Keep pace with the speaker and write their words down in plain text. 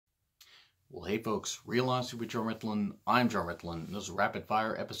Well, hey folks, Real Honesty with John Ritlin. I'm John Ritlin, and this is Rapid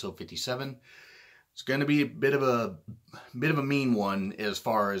Fire, episode 57. It's going to be a bit of a mean one as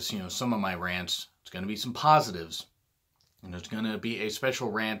far as, some of my rants. It's going to be some positives, and there's going to be a special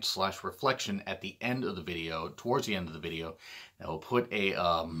rant / reflection at the end of the video, towards the end of the video. I will put a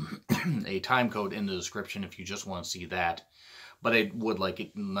a time code in the description if you just want to see that. But I would like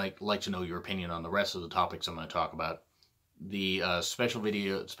to know your opinion on the rest of the topics I'm going to talk about. The special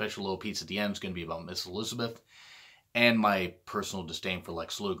little piece at the end is going to be about Miss Elizabeth and my personal disdain for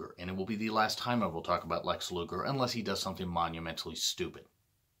Lex Luger. And it will be the last time I will talk about Lex Luger unless he does something monumentally stupid.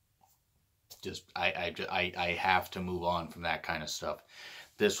 I have to move on from that kind of stuff.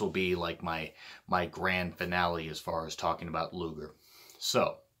 This will be like my grand finale as far as talking about Luger.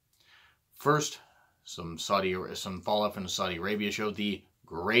 So, first, some fallout from the Saudi Arabia show, the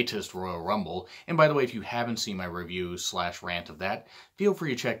greatest Royal Rumble. And by the way, if you haven't seen my review / rant of that, feel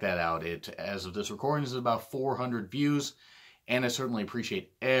free to check that out. It, as of this recording, is about 400 views, and I certainly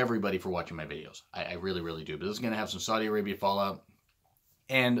appreciate everybody for watching my videos. I really, really do. But this is going to have some Saudi Arabia fallout,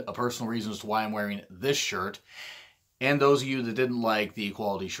 and a personal reason as to why I'm wearing this shirt. And those of you that didn't like the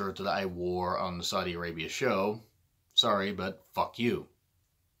equality shirt that I wore on the Saudi Arabia show, sorry, but fuck you.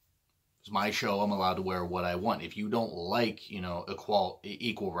 It's my show. I'm allowed to wear what I want. If you don't like,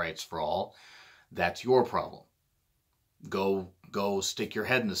 equal rights for all, that's your problem. Go stick your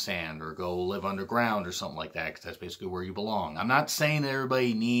head in the sand or go live underground or something like that, because that's basically where you belong. I'm not saying that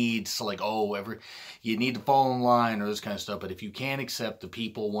everybody needs to, you need to fall in line or this kind of stuff, but if you can't accept that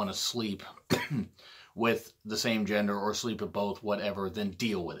people want to sleep with the same gender or sleep with both, whatever, then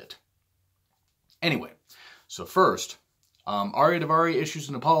deal with it. Anyway, so first, Ari Daivari issues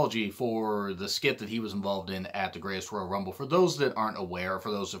an apology for the skit that he was involved in at the Greatest Royal Rumble. For those that aren't aware,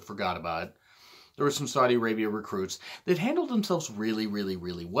 for those that forgot about it, there were some Saudi Arabia recruits that handled themselves really, really,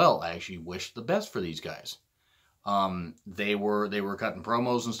 really well. I actually wish the best for these guys. They were cutting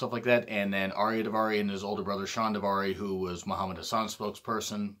promos and stuff like that, and then Ari Daivari and his older brother Sean Daivari, who was Muhammad Hassan's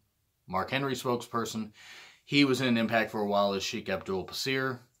spokesperson, Mark Henry's spokesperson, he was in Impact for a while as Sheikh Abdul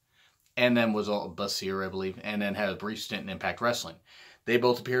Basir. And then was Basir, I believe, and then had a brief stint in Impact Wrestling. They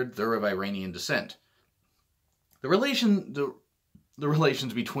both appeared. They're of Iranian descent. The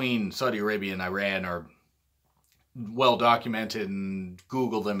relations between Saudi Arabia and Iran are well documented, and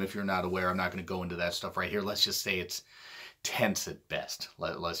Google them if you're not aware. I'm not going to go into that stuff right here. Let's just say it's tense at best.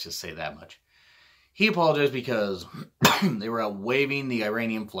 Let's just say that much. He apologized because they were out waving the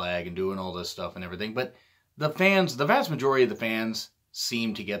Iranian flag and doing all this stuff and everything, but the vast majority of the fans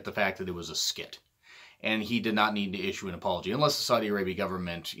seemed to get the fact that it was a skit. And he did not need to issue an apology. Unless the Saudi Arabia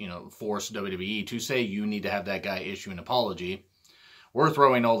government, forced WWE to say, you need to have that guy issue an apology. We're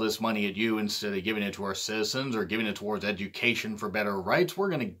throwing all this money at you instead of giving it to our citizens or giving it towards education for better rights. We're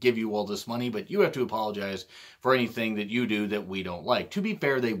going to give you all this money, but you have to apologize for anything that you do that we don't like. To be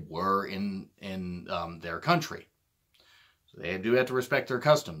fair, they were in their country. So they do have to respect their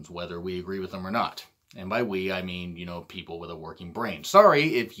customs, whether we agree with them or not. And by we, I mean, people with a working brain.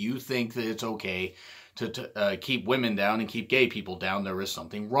 Sorry if you think that it's okay to keep women down and keep gay people down. There is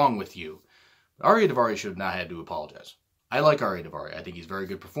something wrong with you. Ari Daivari should have not had to apologize. I like Ari Daivari. I think he's a very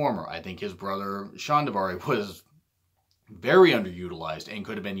good performer. I think his brother, Sean Daivari, was very underutilized and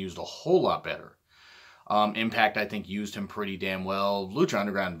could have been used a whole lot better. Impact, I think, used him pretty damn well. Lucha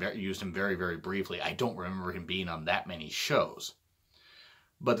Underground used him very, very briefly. I don't remember him being on that many shows.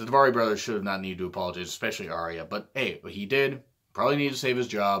 But the Daivari brothers should have not needed to apologize, especially Arya. But hey, he did. Probably needed to save his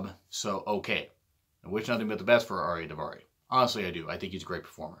job, so okay. I wish nothing but the best for Arya Daivari. Honestly, I do. I think he's a great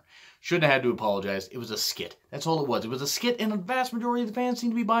performer. Shouldn't have had to apologize. It was a skit. That's all it was. It was a skit, and the vast majority of the fans seem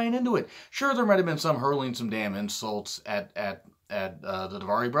to be buying into it. Sure, there might have been some hurling some damn insults at the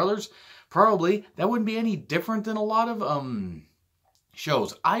Daivari brothers. Probably. That wouldn't be any different than a lot of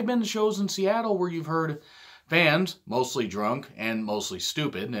shows. I've been to shows in Seattle where you've heard fans, mostly drunk and mostly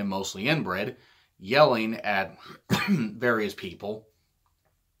stupid and mostly inbred, yelling at various people.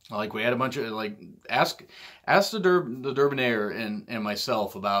 Like, we had a bunch of, ask the Durbonaire and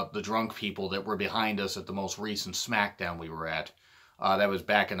myself about the drunk people that were behind us at the most recent SmackDown we were at. That was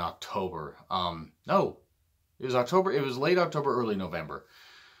back in October. No, it was October. It was late October, early November.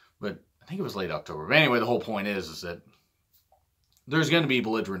 But I think it was late October. But anyway, the whole point is that there's going to be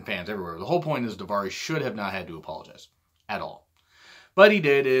belligerent fans everywhere. The whole point is Daivari should have not had to apologize at all. But he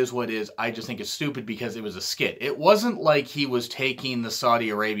did, is what is. I just think it's stupid because it was a skit. It wasn't like he was taking the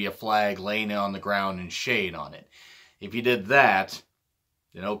Saudi Arabia flag, laying it on the ground and shade on it. If he did that,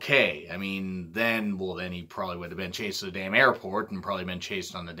 then okay. I mean, then he probably would have been chased to the damn airport and probably been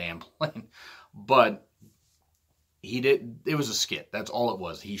chased on the damn plane. But it was a skit. That's all it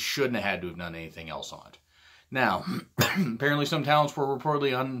was. He shouldn't have had to have done anything else on it. Now, apparently some talents were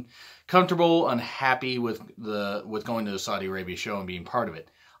reportedly uncomfortable, unhappy with going to the Saudi Arabia show and being part of it.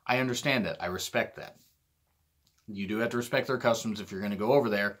 I understand that. I respect that. You do have to respect their customs if you're going to go over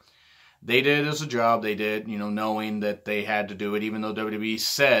there. They did it as a job. They did, knowing that they had to do it, even though WWE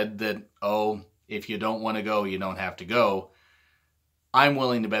said that, oh, if you don't want to go, you don't have to go. I'm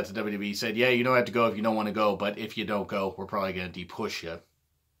willing to bet the WWE said, yeah, you don't have to go if you don't want to go, but if you don't go, we're probably going to de-push you.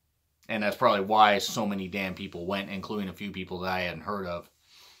 And that's probably why so many damn people went, including a few people that I hadn't heard of.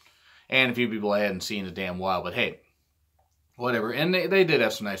 And a few people I hadn't seen in a damn while, but hey, whatever. And they did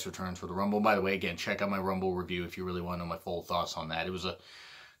have some nice returns for the Rumble. By the way, again, check out my Rumble review if you really want to know my full thoughts on that. It was a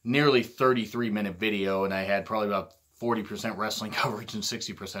nearly 33-minute video, and I had probably about 40% wrestling coverage and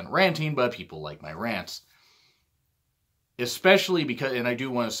 60% ranting, but people like my rants. Especially because, and I do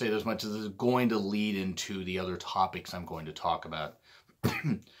want to say this much, this is going to lead into the other topics I'm going to talk about.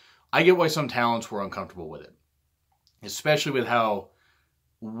 I get why some talents were uncomfortable with it. Especially with how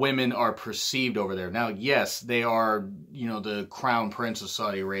women are perceived over there. Now, yes, they are, the crown prince of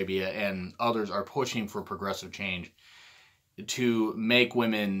Saudi Arabia, and others are pushing for progressive change to make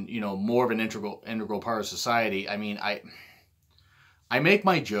women, more of an integral part of society. I mean, I make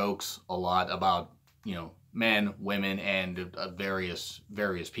my jokes a lot about, men, women, and various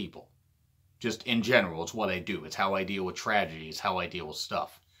people. Just in general, it's what I do. It's how I deal with tragedy. It's how I deal with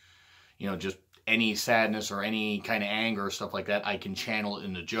stuff. Just any sadness or any kind of anger or stuff like that, I can channel it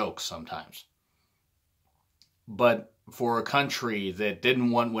into jokes sometimes. But for a country that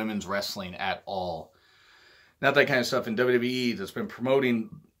didn't want women's wrestling at all, not that kind of stuff in WWE that's been promoting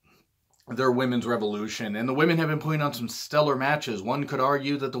their women's revolution, and the women have been putting on some stellar matches. One could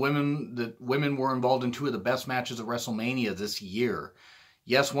argue that women were involved in two of the best matches at WrestleMania this year.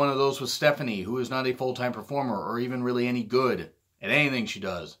 Yes, one of those was Stephanie, who is not a full-time performer or even really any good at anything she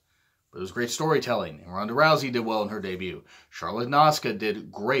does. But it was great storytelling, and Ronda Rousey did well in her debut. Charlotte and Asuka did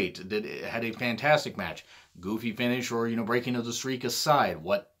great, had a fantastic match. Goofy finish or, breaking of the streak aside,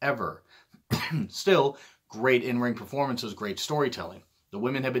 whatever. Still, great in-ring performances, great storytelling. The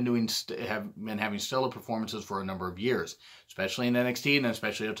women have been having stellar performances for a number of years, especially in NXT and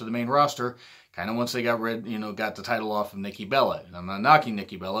especially up to the main roster. Kind of once they got the title off of Nikki Bella. And I'm not knocking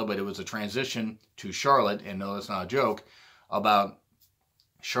Nikki Bella, but it was a transition to Charlotte, and no, that's not a joke, about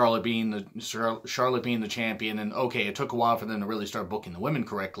Charlotte being the champion. And okay, it took a while for them to really start booking the women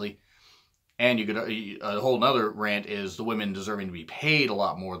correctly. And you could a whole nother rant is the women deserving to be paid a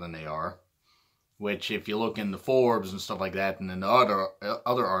lot more than they are. Which, if you look in the Forbes and stuff like that, and in the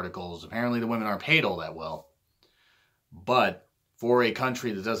other articles, apparently the women aren't paid all that well. But for a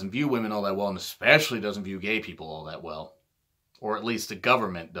country that doesn't view women all that well, and especially doesn't view gay people all that well, or at least the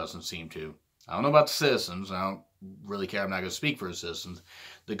government doesn't seem to. I don't know about the citizens. I don't really care. I'm not going to speak for the citizens.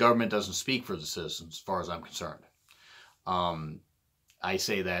 The government doesn't speak for the citizens, as far as I'm concerned. I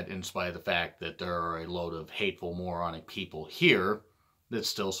say that in spite of the fact that there are a load of hateful, moronic people here that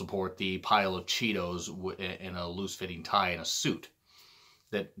still support the pile of Cheetos in a loose-fitting tie and a suit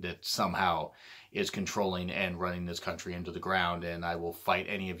that somehow is controlling and running this country into the ground, and I will fight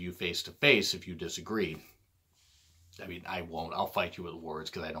any of you face-to-face if you disagree. I mean, I won't. I'll fight you with words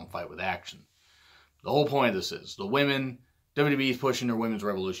because I don't fight with action. The whole point of this is, the women, WWE is pushing their women's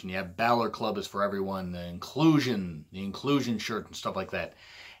revolution. You have Balor Club is for everyone, the inclusion shirt and stuff like that.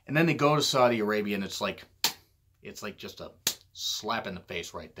 And then they go to Saudi Arabia, and it's like just a slap in the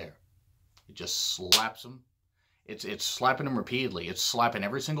face right there. It just slaps them. It's slapping them repeatedly. It's slapping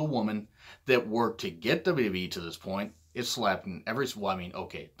every single woman that worked to get WWE to this point. It's slapping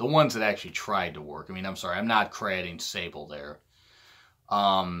the ones that actually tried to work. I mean, I'm sorry, I'm not crediting Sable there.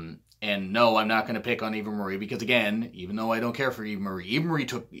 And no, I'm not going to pick on Eva Marie because, again, even though I don't care for Eva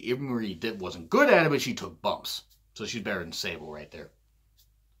Marie wasn't good at it, but she took bumps. So she's better than Sable right there.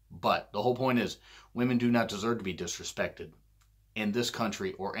 But the whole point is, women do not deserve to be disrespected in this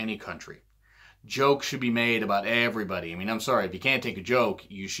country or any country. Jokes should be made about everybody. I mean, I'm sorry, if you can't take a joke,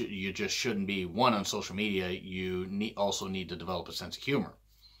 you just shouldn't be, one, on social media. You also need to develop a sense of humor.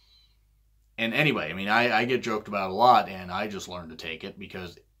 And anyway, I mean, I get joked about a lot, and I just learned to take it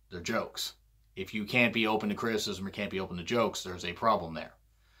because they're jokes. If you can't be open to criticism or can't be open to jokes, there's a problem there.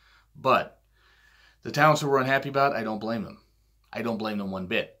 But the talents that we're unhappy about, I don't blame them. I don't blame them one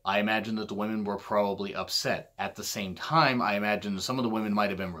bit. I imagine that the women were probably upset. At the same time, I imagine that some of the women might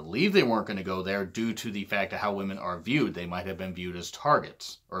have been relieved they weren't going to go there due to the fact of how women are viewed. They might have been viewed as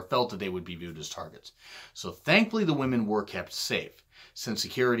targets, or felt that they would be viewed as targets. So thankfully the women were kept safe, since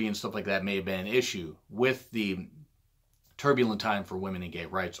security and stuff like that may have been an issue with the turbulent time for women and gay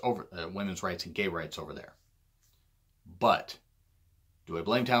rights women's rights and gay rights over there. But do I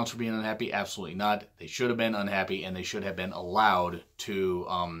blame talents for being unhappy? Absolutely not. They should have been unhappy, and they should have been allowed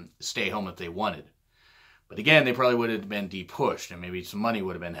to stay home if they wanted. But again, they probably would have been de-pushed, and maybe some money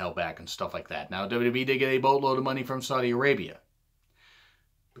would have been held back and stuff like that. Now, WWE did get a boatload of money from Saudi Arabia.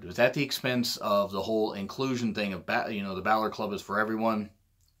 But it was at the expense of the whole inclusion thing of, the Balor Club is for everyone,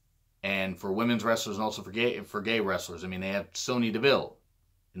 and for women's wrestlers and also for gay wrestlers. I mean, they have Sonya Deville,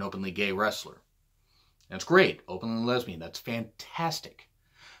 an openly gay wrestler. That's great. Openly lesbian. That's fantastic.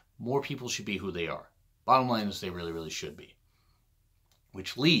 More people should be who they are. Bottom line is they really, really should be.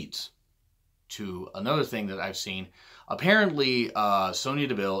 Which leads to another thing that I've seen. Apparently, Sonya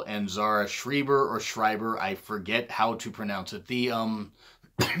Deville and Zara Schreiber, I forget how to pronounce it. The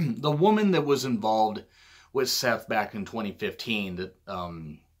the woman that was involved with Seth back in 2015, that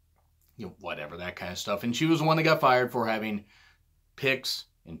whatever, that kind of stuff. And she was the one that got fired for having pics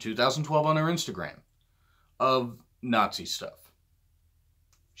in 2012 on her Instagram of Nazi stuff.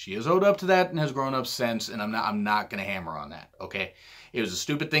 She has owed up to that and has grown up since, and I'm not going to hammer on that, okay? It was a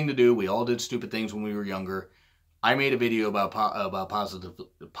stupid thing to do. We all did stupid things when we were younger. I made a video about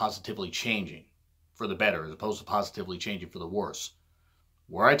positively changing for the better as opposed to positively changing for the worse,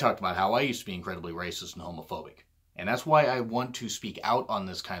 where I talked about how I used to be incredibly racist and homophobic. And that's why I want to speak out on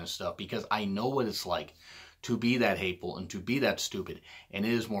this kind of stuff, because I know what it's like to be that hateful and to be that stupid. And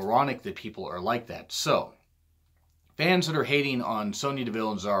it is moronic that people are like that. So, fans that are hating on Sonya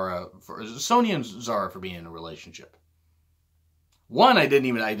Deville and Sonya and Zara for being in a relationship. One, I didn't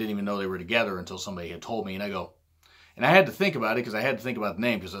even know they were together until somebody had told me, and I had to think about it because I had to think about the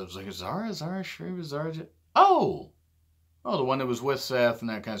name, because I was like, Zara Schreiber, Zara. Oh, the one that was with Seth and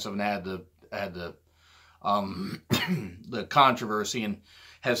that kind of stuff, and had the the controversy, and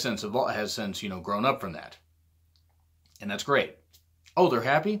has since grown up from that, and that's great. Oh, they're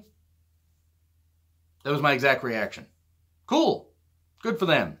happy. That was my exact reaction. Cool, good for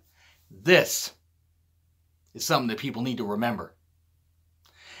them. This is something that people need to remember.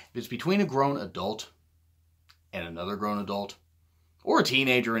 If it's between a grown adult and another grown adult, or a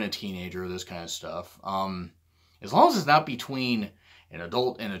teenager and a teenager, this kind of stuff, as long as it's not between an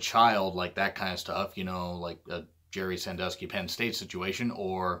adult and a child, like that kind of stuff, like a Jerry Sandusky Penn State situation,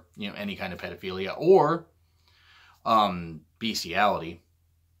 or, any kind of pedophilia, or bestiality.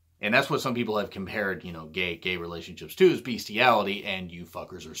 And that's what some people have compared, gay relationships to, is bestiality, and you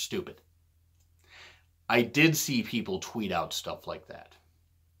fuckers are stupid. I did see people tweet out stuff like that.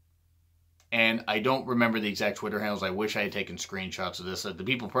 And I don't remember the exact Twitter handles. I wish I had taken screenshots of this. The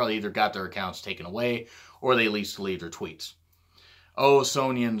people probably either got their accounts taken away, or they at least deleted their tweets. Oh,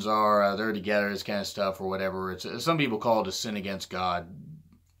 Sonya and Zara, they're together, this kind of stuff, or whatever. Some people call it a sin against God.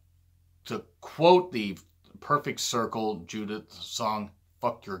 To quote the Perfect Circle Judith song,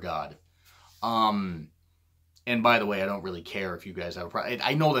 fuck your God. And by the way, I don't really care if you guys have a problem.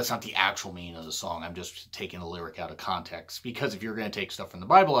 I know that's not the actual meaning of the song. I'm just taking a lyric out of context. Because if you're going to take stuff from the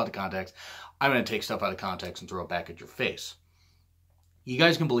Bible out of context, I'm going to take stuff out of context and throw it back at your face. You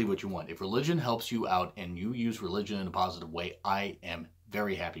guys can believe what you want. If religion helps you out and you use religion in a positive way, I am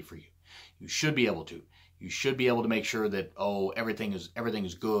very happy for you. You should be able to. You should be able to make sure that, everything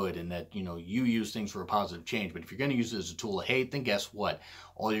is good, and that, you use things for a positive change. But if you're going to use it as a tool of hate, then guess what?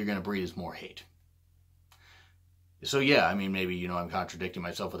 All you're going to breed is more hate. So yeah, maybe, I'm contradicting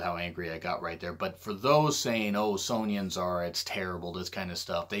myself with how angry I got right there. But for those saying, Sonya and Zara, it's terrible, this kind of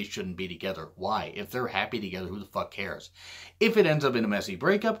stuff, they shouldn't be together. Why? If they're happy together, who the fuck cares? If it ends up in a messy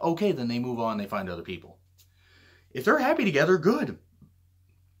breakup, okay, then they move on, they find other people. If they're happy together, good.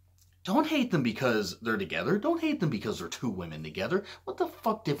 Don't hate them because they're together. Don't hate them because they're two women together. What the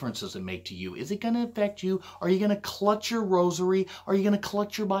fuck difference does it make to you? Is it going to affect you? Are you going to clutch your rosary? Are you going to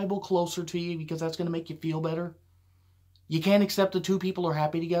clutch your Bible closer to you because that's going to make you feel better? You can't accept the two people are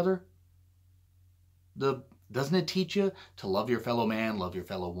happy together? Doesn't it teach you to love your fellow man, love your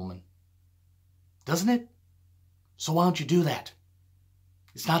fellow woman? Doesn't it? So why don't you do that?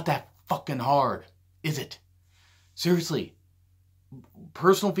 It's not that fucking hard, is it? Seriously.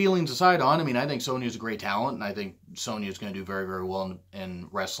 Personal feelings aside on, I think Sonya's a great talent, and I think Sonya's going to do very, very well in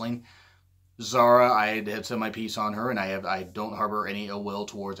wrestling. Zara, I had said my piece on her, and I don't harbor any ill will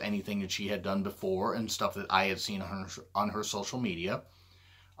towards anything that she had done before and stuff that I had seen on her social media.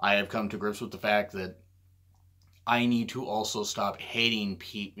 I have come to grips with the fact that I need to also stop hating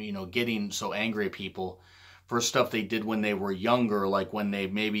people, getting so angry at people for stuff they did when they were younger, like when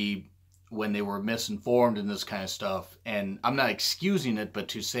they were misinformed and this kind of stuff. And I'm not excusing it, but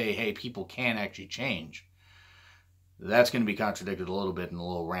to say, hey, people can actually change. That's going to be contradicted a little bit in the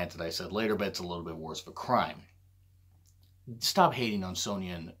little rant that I said later, but it's a little bit worse of a crime. Stop hating on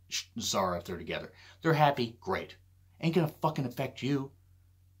Sonya and Zara if they're together. They're happy, great. Ain't gonna fucking affect you.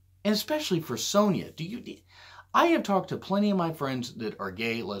 And especially for Sonya. I have talked to plenty of my friends that are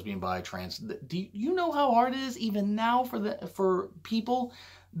gay, lesbian, bi, trans. Do you know how hard it is even now for people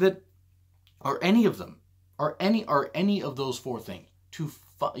that are any of them, are any of those four things to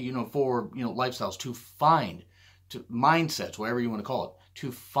lifestyles, to find, to mindsets, whatever you want to call it,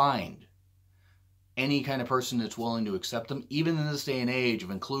 to find any kind of person that's willing to accept them. Even in this day and age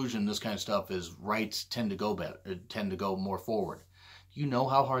of inclusion, this kind of stuff is rights tend to go more forward. Do you know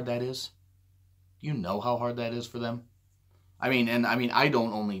how hard that is? Do you know how hard that is for them? I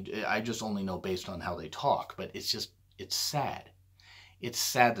just only know based on how they talk, but it's sad. It's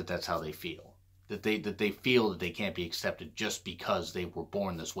sad that that's how they feel. That they feel that they can't be accepted just because they were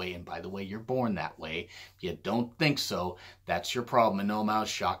born this way. And by the way, you're born that way. If you don't think so, that's your problem. And no amount of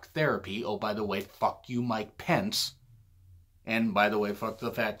shock therapy. Oh, by the way, fuck you, Mike Pence. And by the way, fuck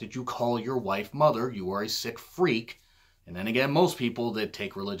the fact that you call your wife mother. You are a sick freak. And then again, most people that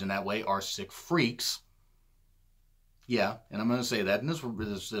take religion that way are sick freaks. Yeah, and I'm going to say that. And this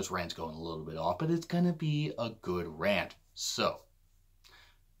rant's going a little bit off, but it's going to be a good rant. So,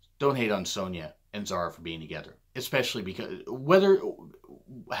 don't hate on Sonya and Zara for being together. Especially because,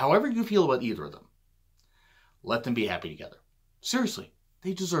 however you feel about either of them, let them be happy together. Seriously,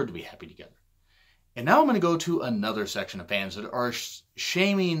 they deserve to be happy together. And now I'm going to go to another section of fans that are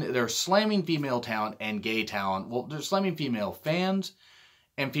they're slamming female talent and gay talent. Well, they're slamming female fans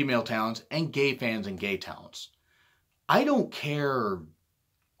and female talents and gay fans and gay talents. I don't care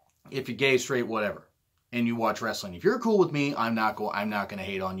if you're gay, straight, whatever, and you watch wrestling. If you're cool with me, I'm not going to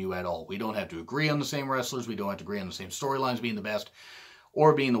hate on you at all. We don't have to agree on the same wrestlers. We don't have to agree on the same storylines being the best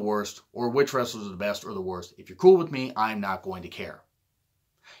or being the worst, or which wrestlers are the best or the worst. If you're cool with me, I'm not going to care.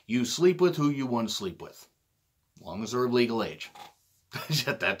 You sleep with who you want to sleep with, as long as they're of legal age.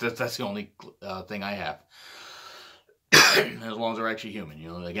 That's the only thing I have. As long as they're actually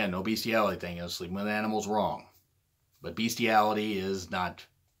human. Again, no bestiality thing. Sleeping with animals, wrong. But bestiality is not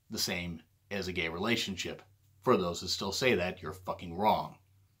the same as a gay relationship. For those that still say that, you're fucking wrong.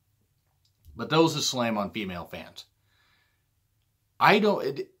 But those that slam on female fans,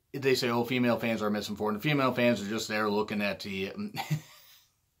 they say, oh, female fans are misinformed. Female fans are just there looking at the...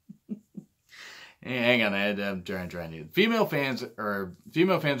 Hang on, I'm trying to... Female fans are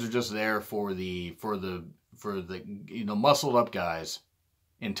just there for the muscled up guys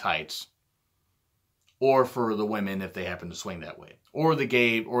in tights. Or for the women if they happen to swing that way. Or the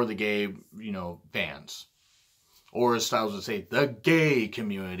gay, fans. Or as Styles would say, the gay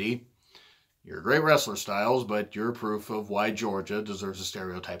community. You're a great wrestler, Styles, but you're proof of why Georgia deserves the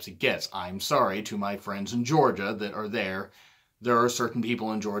stereotypes it gets. I'm sorry to my friends in Georgia that are there. There are certain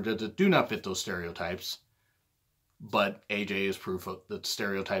people in Georgia that do not fit those stereotypes. But AJ is proof that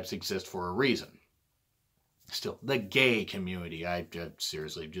stereotypes exist for a reason. Still, the gay community.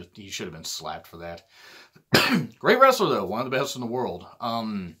 Seriously, he should have been slapped for that. Great wrestler, though. One of the best in the world.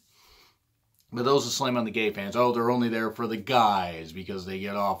 But those that slam on the gay fans, oh, they're only there for the guys because they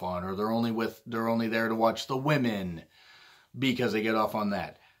get off on, or they're only there to watch the women because they get off on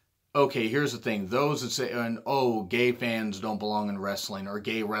that. Okay, here's the thing. Those that say, gay fans don't belong in wrestling, or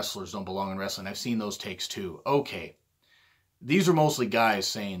gay wrestlers don't belong in wrestling. I've seen those takes too. Okay. These are mostly guys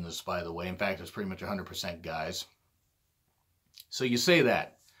saying this, by the way. In fact, it's pretty much 100% guys. So you say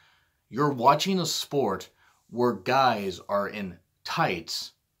that. You're watching a sport where guys are in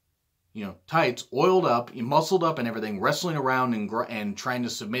tights, tights, oiled up, muscled up and everything, wrestling around and trying to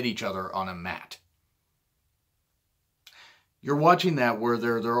submit each other on a mat. You're watching that where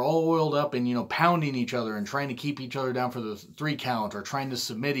they're all oiled up and, pounding each other and trying to keep each other down for the 3 count, or trying to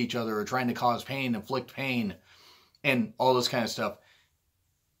submit each other, or trying to cause pain, inflict pain, and all this kind of stuff.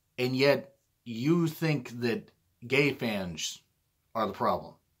 And yet, you think that gay fans are the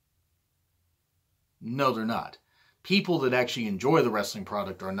problem. No, they're not. People that actually enjoy the wrestling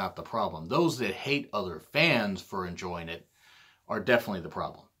product are not the problem. Those that hate other fans for enjoying it are definitely the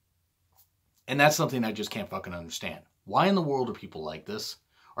problem. And that's something I just can't fucking understand. Why in the world are people like this?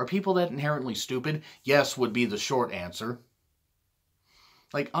 Are people that inherently stupid? Yes, would be the short answer.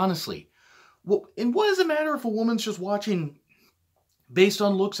 Like, honestly. Well, and what does it matter if a woman's just watching based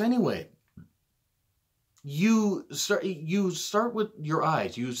on looks anyway? You start with your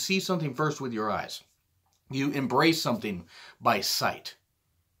eyes. You see something first with your eyes. You embrace something by sight.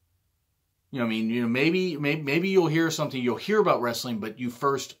 Maybe you'll hear something, you'll hear about wrestling, but you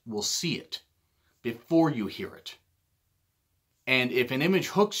first will see it before you hear it. And if an image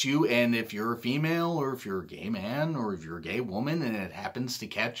hooks you, and if you're a female, or if you're a gay man, or if you're a gay woman, and it happens to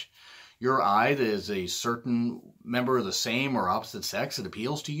catch your eye that is a certain member of the same or opposite sex that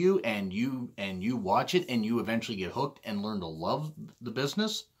appeals to you, and you watch it and you eventually get hooked and learn to love the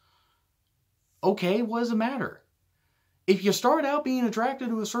business, okay, what does it matter? If you start out being attracted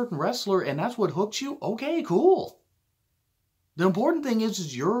to a certain wrestler and that's what hooks you, okay, cool. The important thing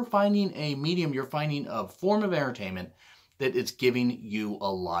is you're finding a medium, you're finding a form of entertainment that is giving you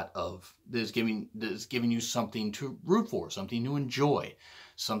a lot of, that is giving you something to root for, something to enjoy,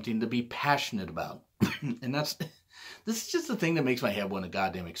 something to be passionate about. And this is just the thing that makes my head want to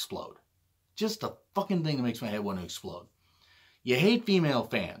goddamn explode. Just the fucking thing that makes my head want to explode. You hate female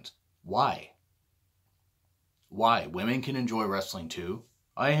fans. Why? Why? Women can enjoy wrestling too.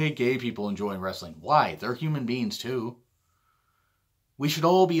 I hate gay people enjoying wrestling. Why? They're human beings too. We should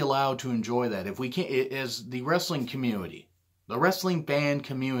all be allowed to enjoy that. If we can't, as the wrestling community, the wrestling fan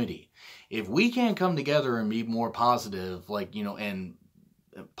community, if we can't come together and be more positive, and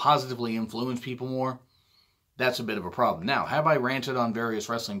positively influence people more, that's a bit of a problem. Now, have I ranted on various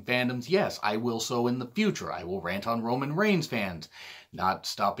wrestling fandoms? Yes, I will so in the future. I will rant on Roman Reigns fans, not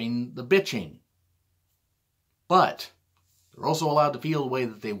stopping the bitching. But they're also allowed to feel the way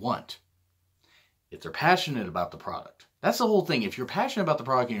that they want. If they're passionate about the product. That's the whole thing. If you're passionate about the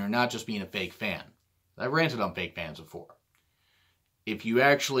product and you're not just being a fake fan. I've ranted on fake fans before. If you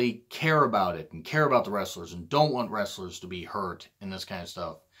actually care about it and care about the wrestlers and don't want wrestlers to be hurt and this kind of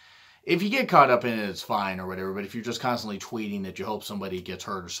stuff, if you get caught up in it, it's fine or whatever. But if you're just constantly tweeting that you hope somebody gets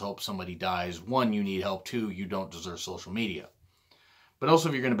hurt or hope somebody dies, one, you need help. Two, you don't deserve social media. But also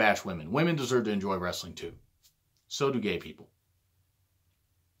if you're going to bash women. Women deserve to enjoy wrestling too. So do gay people.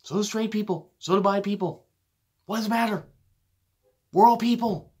 So do straight people. So do bi people. What does it matter? We're all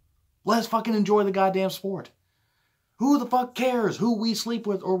people. Let's fucking enjoy the goddamn sport. Who the fuck cares who we sleep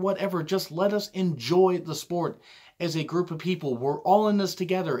with or whatever? Just let us enjoy the sport as a group of people. We're all in this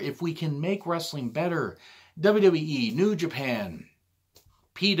together. If we can make wrestling better, WWE, New Japan,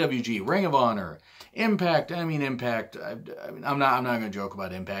 PWG, Ring of Honor, Impact. Impact. I'm not going to joke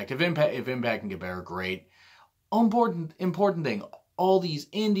about Impact. If Impact can get better, great. Important thing. All these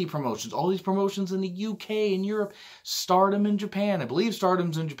indie promotions, all these promotions in the UK and Europe, Stardom in Japan. I believe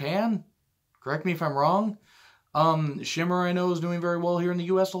Stardom's in Japan. Correct me if I'm wrong. Shimmer, I know, is doing very well here in the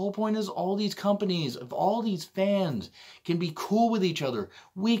US. The whole point is all these companies, if all these fans can be cool with each other,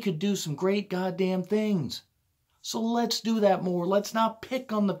 we could do some great goddamn things. So let's do that more. Let's not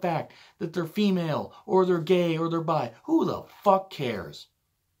pick on the fact that they're female or they're gay or they're bi. Who the fuck cares?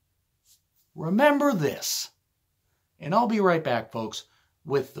 Remember this. And I'll be right back, folks,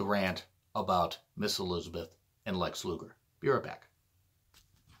 with the rant about Miss Elizabeth and Lex Luger. Be right back.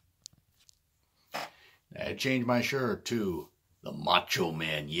 I changed my shirt to the Macho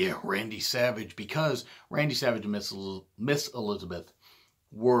Man, Randy Savage, because Randy Savage and Miss Elizabeth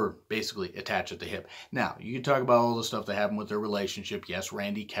were basically attached at the hip. Now, you can talk about all the stuff that happened with their relationship. Yes,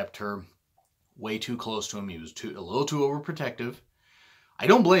 Randy kept her way too close to him. He was a little too overprotective. I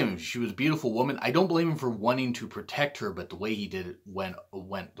don't blame him. She was a beautiful woman. I don't blame him for wanting to protect her, but the way he did it went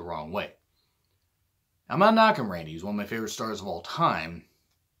the wrong way. I'm not knocking Randy. He's one of my favorite stars of all time.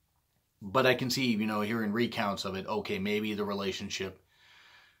 But I can see, hearing recounts of it, okay, maybe the relationship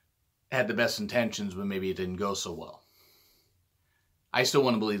had the best intentions, but maybe it didn't go so well. I still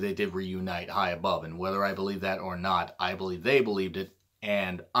want to believe they did reunite high above, and whether I believe that or not, I believe they believed it,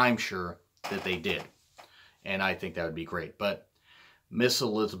 and I'm sure that they did. And I think that would be great. But Miss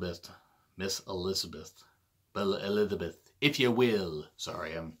Elizabeth, if you will.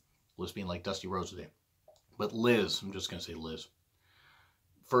 Sorry, I'm lisping like Dusty Rhodes today. But Liz, I'm just going to say Liz.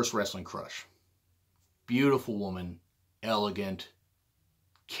 First wrestling crush. Beautiful woman, elegant,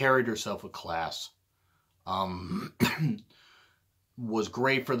 carried herself with class. Was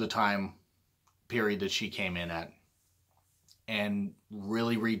great for the time period that she came in at. And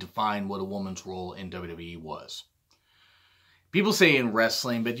really redefined what a woman's role in WWE was. People say in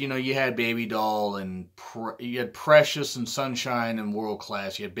wrestling, but you had Baby Doll and you had Precious and Sunshine and World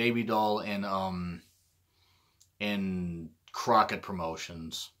Class. You had Baby Doll and Crockett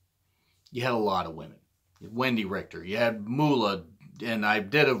Promotions. You had a lot of women. Wendy Richter. You had Moolah, and I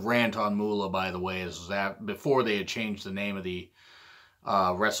did a rant on Moolah, by the way, is that before they had changed the name of the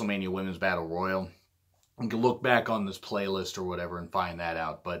WrestleMania Women's Battle Royal. You can look back on this playlist or whatever and find that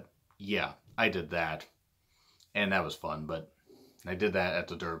out. But yeah, I did that, and that was fun. But I did that at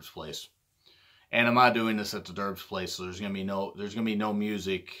the Derb's place, and I'm not doing this at the Derb's place. So there's gonna be no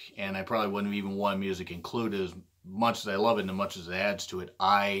music, and I probably wouldn't even want music included. As much as I love it and as much as it adds to it,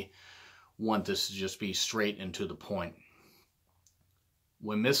 I want this to just be straight and to the point.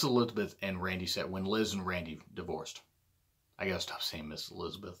 When Miss Elizabeth and Randy when Liz and Randy divorced, I gotta stop saying Miss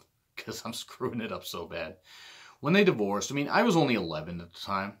Elizabeth. because I'm screwing it up so bad. When they divorced, I mean, I was only 11 at the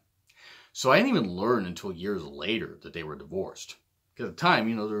time. So I didn't even learn until years later that they were divorced. Because at the time,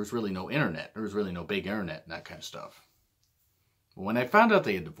 you know, there was really no internet. There was really no big internet and that kind of stuff. But when I found out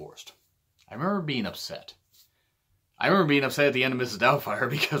they had divorced, I remember being upset. I remember being upset at the end of Mrs. Doubtfire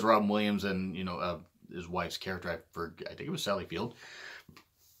because Robin Williams and, you know, his wife's character, I think it was Sally Field,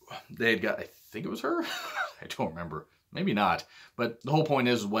 they had got, I think it was her? I don't remember. Maybe not. But the whole point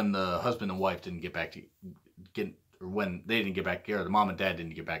is when the husband and wife didn't get back when they didn't get back together, the mom and dad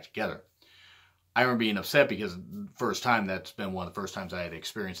didn't get back together. I remember being upset because the first time, that's been one of the first times I had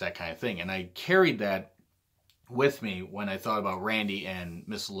experienced that kind of thing. And I carried that with me when I thought about Randy and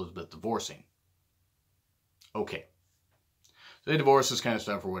Miss Elizabeth divorcing. Okay. So they divorced, this kind of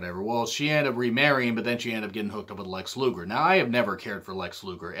stuff or whatever. Well, she ended up remarrying, but then she ended up getting hooked up with Lex Luger. Now, I have never cared for Lex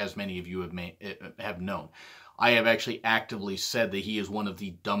Luger, as many of you have known. I have actually actively said that he is one of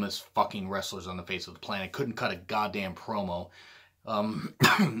the dumbest fucking wrestlers on the face of the planet. Couldn't cut a goddamn promo.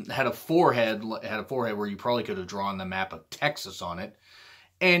 Had a forehead where you probably could have drawn the map of Texas on it.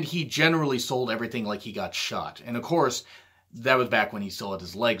 And he generally sold everything like he got shot. And of course, that was back when he still had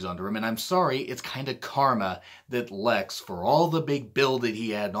his legs under him. And I'm sorry, it's kind of karma that Lex, for all the big build that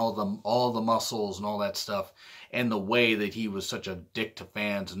he had and all the muscles and all that stuff, and the way that he was such a dick to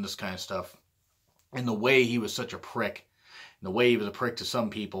fans and this kind of stuff, and the way he was such a prick, and the way he was a prick to some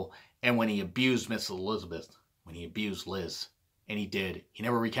people, and when he abused Miss Elizabeth, when he abused Liz, and he did. He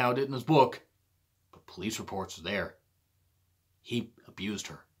never recounted it in his book, but police reports are there. He abused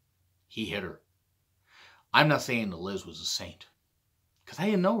her. He hit her. I'm not saying that Liz was a saint, because I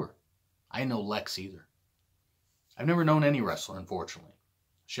didn't know her. I didn't know Lex either. I've never known any wrestler, unfortunately.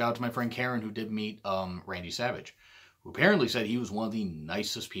 Shout out to my friend Karen, who did meet Randy Savage, who apparently said he was one of the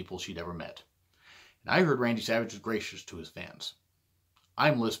nicest people she'd ever met. And I heard Randy Savage was gracious to his fans.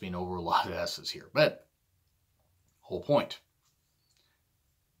 I'm lisping over a lot of S's here, but whole point.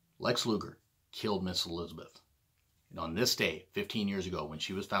 Lex Luger killed Miss Elizabeth. And on this day, 15 years ago, when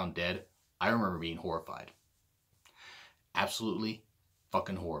she was found dead, I remember being horrified. Absolutely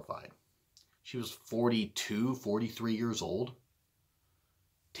fucking horrified. She was 42, 43 years old.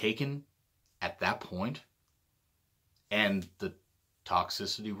 Taken at that point. And the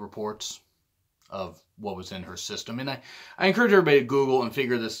toxicity reports of what was in her system. And I encourage everybody to Google and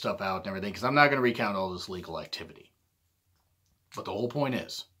figure this stuff out and everything, because I'm not going to recount all this legal activity. But the whole point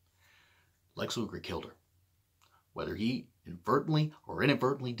is, Lex Luger killed her. Whether he inadvertently or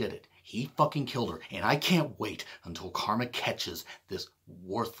inadvertently did it, he fucking killed her. And I can't wait until karma catches this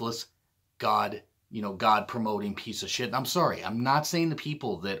worthless God promoting piece of shit. And I'm sorry, I'm not saying the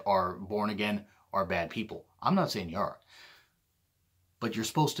people that are born again are bad people. I'm not saying you are. But you're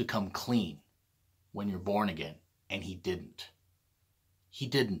supposed to come clean when you're born again. And he didn't. He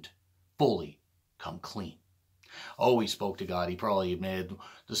didn't fully come clean. Oh, he spoke to God. He probably admitted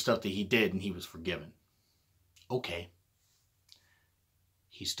the stuff that he did and he was forgiven. Okay.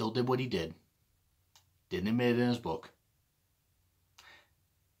 He still did what he did. Didn't admit it in his book.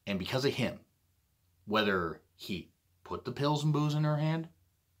 And because of him, whether he put the pills and booze in her hand,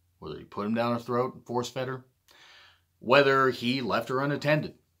 whether he put them down her throat and force-fed her, whether he left her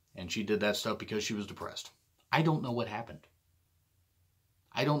unattended and she did that stuff because she was depressed. I don't know what happened.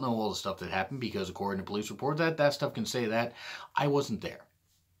 I don't know all the stuff that happened because according to police reports, that stuff can say that. I wasn't there.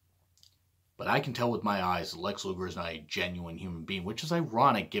 But I can tell with my eyes that Lex Luger is not a genuine human being, which is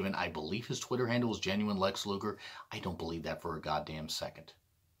ironic given I believe his Twitter handle is genuine Lex Luger. I don't believe that for a goddamn second.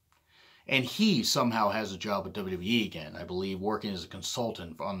 And he somehow has a job at WWE again, I believe, working as a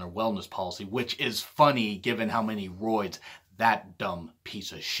consultant on their wellness policy, which is funny given how many roids that dumb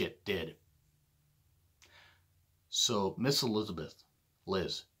piece of shit did. So Miss Elizabeth,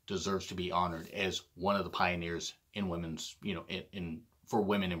 Liz, deserves to be honored as one of the pioneers in women's, for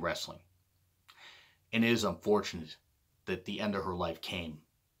women in wrestling. And it is unfortunate that the end of her life came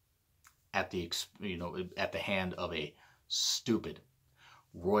at the hand of a stupid,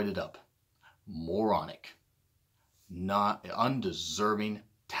 roided up, moronic, not undeserving,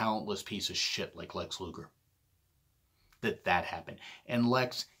 talentless piece of shit like Lex Luger. That happened. And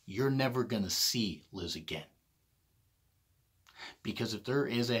Lex, you're never going to see Liz again. Because if there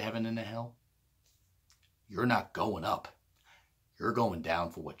is a heaven and a hell, you're not going up. You're going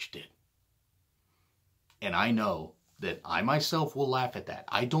down for what you did. And I know that I myself will laugh at that.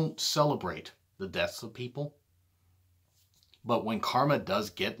 I don't celebrate the deaths of people. But when karma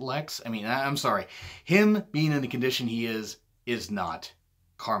does get Lex, I mean, I'm sorry. Him being in the condition he is not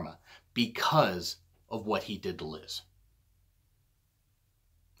karma. Because of what he did to Liz.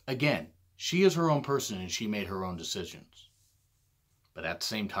 Again, she is her own person and she made her own decisions. But at the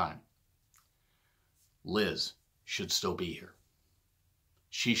same time, Liz should still be here.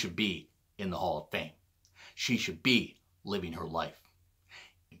 She should be in the Hall of Fame. She should be living her life.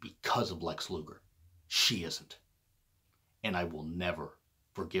 And because of Lex Luger, she isn't. And I will never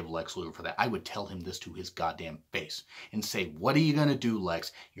forgive Lex Luger for that. I would tell him this to his goddamn face and say, what are you going to do,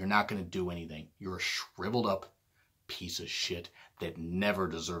 Lex? You're not going to do anything. You're a shriveled up piece of shit that never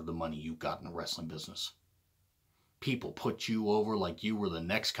deserved the money you got in the wrestling business. People put you over like you were the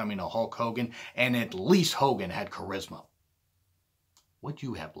next coming of Hulk Hogan, and at least Hogan had charisma. What'd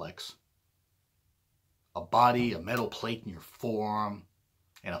you have, Lex? A body, a metal plate in your forearm,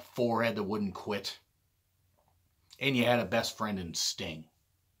 and a forehead that wouldn't quit. And you had a best friend in Sting.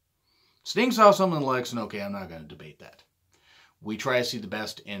 Sting saw something in Lex, and okay, I'm not going to debate that. We try to see the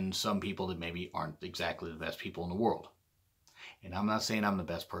best in some people that maybe aren't exactly the best people in the world. And I'm not saying I'm the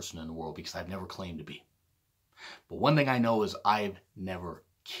best person in the world, because I've never claimed to be. But one thing I know is I've never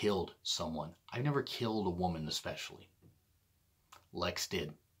killed someone. I've never killed a woman especially. Lex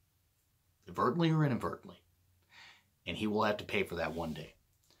did. Overtly or inadvertently. And he will have to pay for that one day.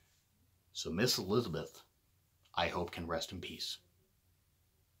 So Miss Elizabeth, I hope, can rest in peace.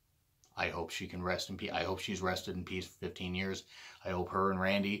 I hope she can rest in peace. I hope she's rested in peace for 15 years. I hope her and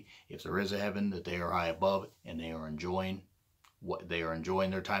Randy, if there is a heaven, that they are high above and they are enjoying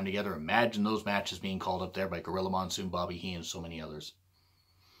their time together. Imagine those matches being called up there by Gorilla Monsoon, Bobby Heenan, and so many others.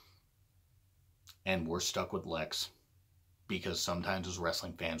 And we're stuck with Lex, because sometimes as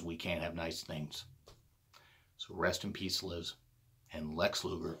wrestling fans, we can't have nice things. So rest in peace, Liz. And Lex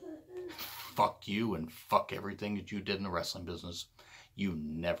Luger, fuck you and fuck everything that you did in the wrestling business. You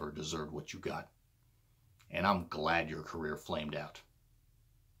never deserved what you got. And I'm glad your career flamed out.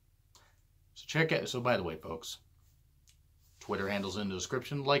 So check out, so by the way, folks, Twitter handles in the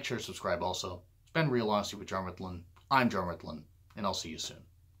description. Like, share, subscribe also. It's been Real Honesty with John Ritlin. I'm John Ritlin, and I'll see you soon.